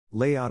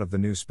Layout of the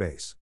new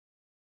space.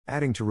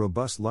 Adding to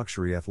robust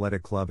luxury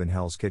athletic club in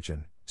Hell's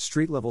Kitchen,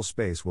 street-level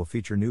space will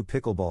feature new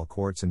pickleball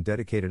courts and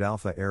dedicated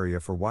alpha area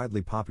for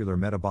widely popular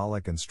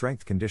metabolic and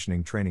strength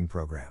conditioning training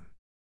program.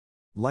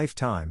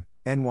 Lifetime,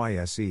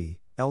 NYSE,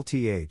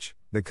 LTH,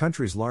 the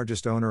country's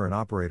largest owner and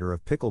operator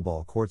of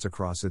pickleball courts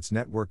across its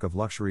network of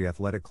luxury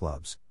athletic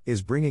clubs,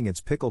 is bringing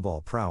its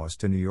pickleball prowess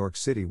to New York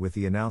City with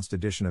the announced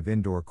addition of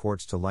indoor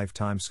courts to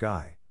Lifetime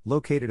Sky,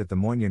 located at the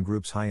Moinian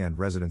Group's high-end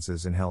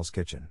residences in Hell's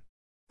Kitchen.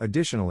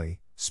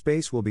 Additionally,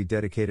 space will be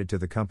dedicated to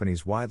the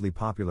company's widely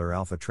popular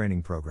Alpha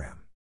training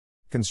program.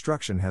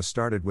 Construction has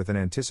started with an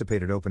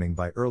anticipated opening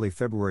by early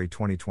February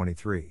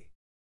 2023.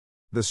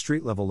 The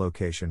street-level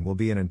location will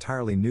be an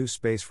entirely new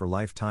space for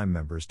Lifetime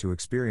members to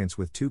experience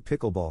with 2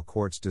 pickleball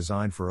courts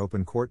designed for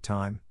open court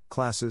time,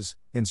 classes,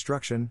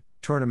 instruction,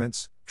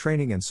 tournaments,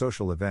 training and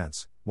social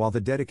events, while the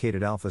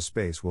dedicated Alpha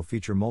space will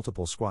feature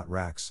multiple squat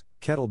racks,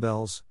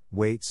 kettlebells,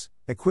 weights,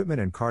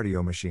 equipment and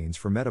cardio machines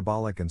for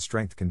metabolic and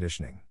strength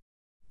conditioning.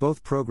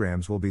 Both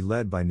programs will be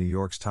led by New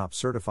York's top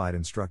certified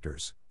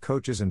instructors,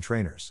 coaches and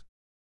trainers.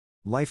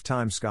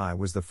 Lifetime Sky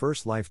was the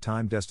first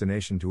Lifetime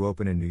destination to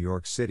open in New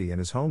York City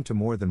and is home to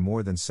more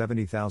than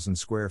 70,000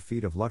 square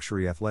feet of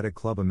luxury athletic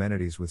club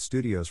amenities with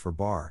studios for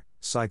bar,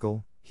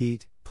 cycle,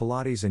 heat,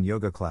 Pilates and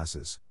yoga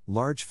classes,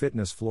 large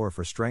fitness floor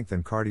for strength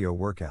and cardio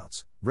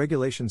workouts,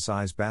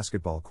 regulation-size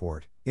basketball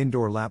court,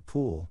 indoor lap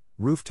pool,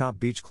 rooftop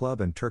beach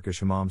club and Turkish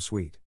hammam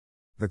suite.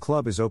 The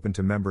club is open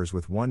to members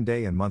with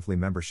one-day and monthly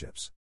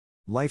memberships.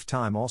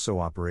 Lifetime also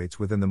operates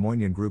within the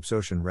Moinian Group's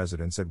Ocean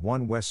residence at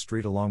 1 West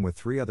Street along with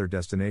 3 other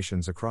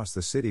destinations across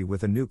the city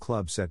with a new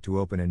club set to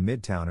open in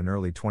Midtown in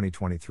early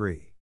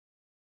 2023.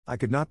 I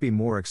could not be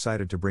more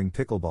excited to bring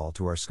pickleball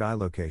to our Sky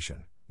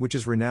location, which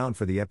is renowned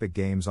for the epic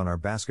games on our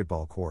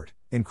basketball court,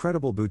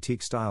 incredible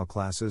boutique-style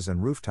classes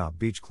and rooftop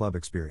beach club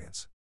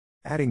experience.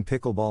 Adding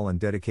pickleball and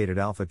dedicated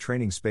Alpha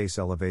training space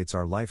elevates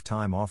our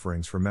Lifetime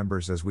offerings for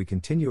members as we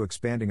continue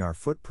expanding our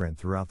footprint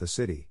throughout the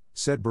city,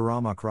 said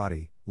Bahram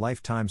Akrati,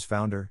 Lifetime's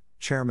founder,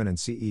 chairman and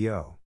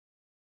CEO.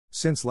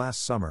 Since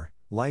last summer,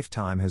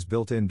 Lifetime has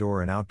built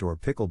indoor and outdoor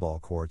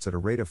pickleball courts at a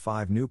rate of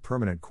 5 new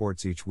permanent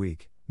courts each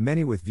week,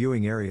 many with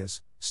viewing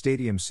areas,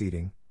 stadium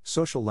seating,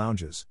 social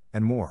lounges,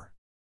 and more.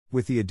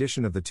 With the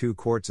addition of the 2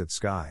 courts at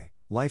Sky,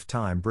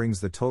 Lifetime brings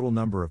the total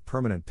number of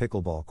permanent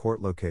pickleball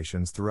court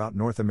locations throughout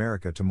North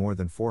America to more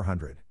than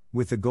 400,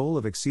 with the goal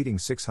of exceeding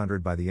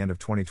 600 by the end of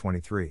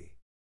 2023.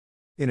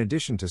 In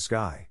addition to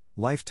Sky,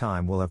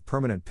 Lifetime will have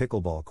permanent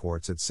pickleball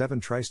courts at 7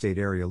 tri-state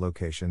area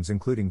locations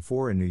including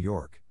 4 in New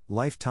York,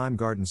 Lifetime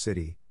Garden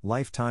City,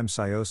 Lifetime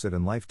Syosset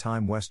and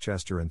Lifetime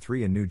Westchester and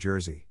 3 in New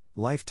Jersey,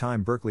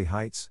 Lifetime Berkeley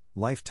Heights,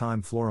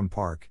 Lifetime Florham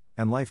Park,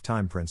 and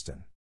Lifetime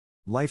Princeton.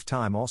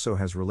 Lifetime also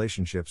has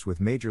relationships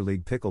with Major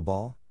League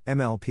Pickleball,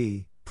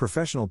 MLP,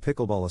 Professional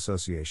Pickleball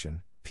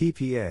Association,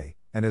 PPA,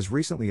 and has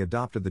recently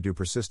adopted the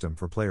DUPR system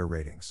for player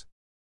ratings.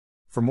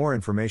 For more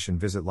information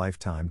visit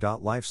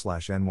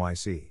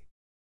lifetime.life/NYC.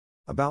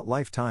 About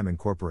Lifetime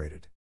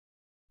Incorporated.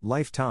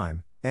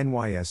 Lifetime,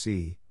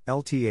 NYSE,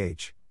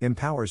 LTH,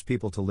 empowers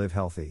people to live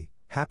healthy,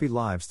 happy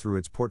lives through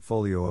its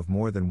portfolio of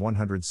more than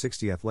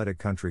 160 athletic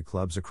country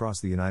clubs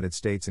across the United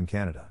States and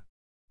Canada.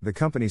 The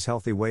company's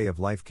Healthy Way of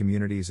Life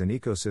communities and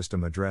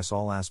ecosystem address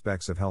all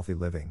aspects of healthy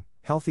living,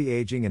 healthy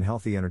aging and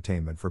healthy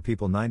entertainment for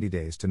people 90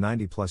 days to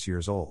 90 plus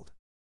years old.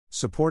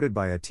 Supported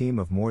by a team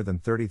of more than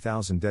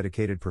 30,000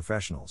 dedicated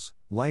professionals,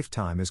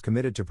 Lifetime is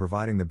committed to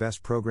providing the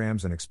best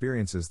programs and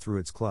experiences through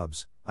its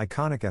clubs,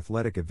 iconic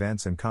athletic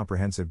events and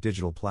comprehensive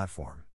digital platform.